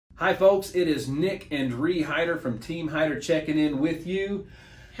Hi folks, it is Nick and Ree Hyder from Team Hyder checking in with you.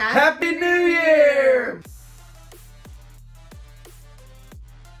 Happy New Year!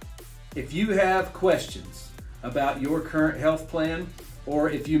 If you have questions about your current health plan, or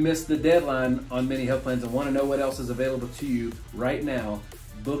if you missed the deadline on many health plans and want to know what else is available to you right now,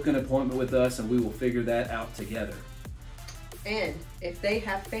 book an appointment with us and we will figure that out together. And if they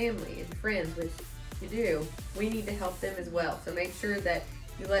have family and friends, which you do, we need to help them as well. So make sure that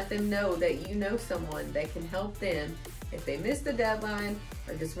you let them know that you know someone that can help them. If they missed the deadline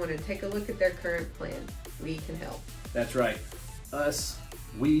or just want to take a look at their current plan, we can help. That's right. Us,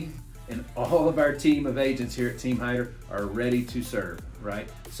 we, and all of our team of agents here at Team Hyder are ready to serve, right?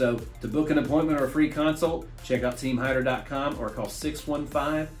 So to book an appointment or a free consult, check out teamhyder.com or call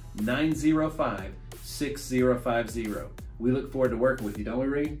 615-905-6050. We look forward to working with you, don't we,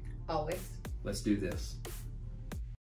 Reed? Always. Let's do this.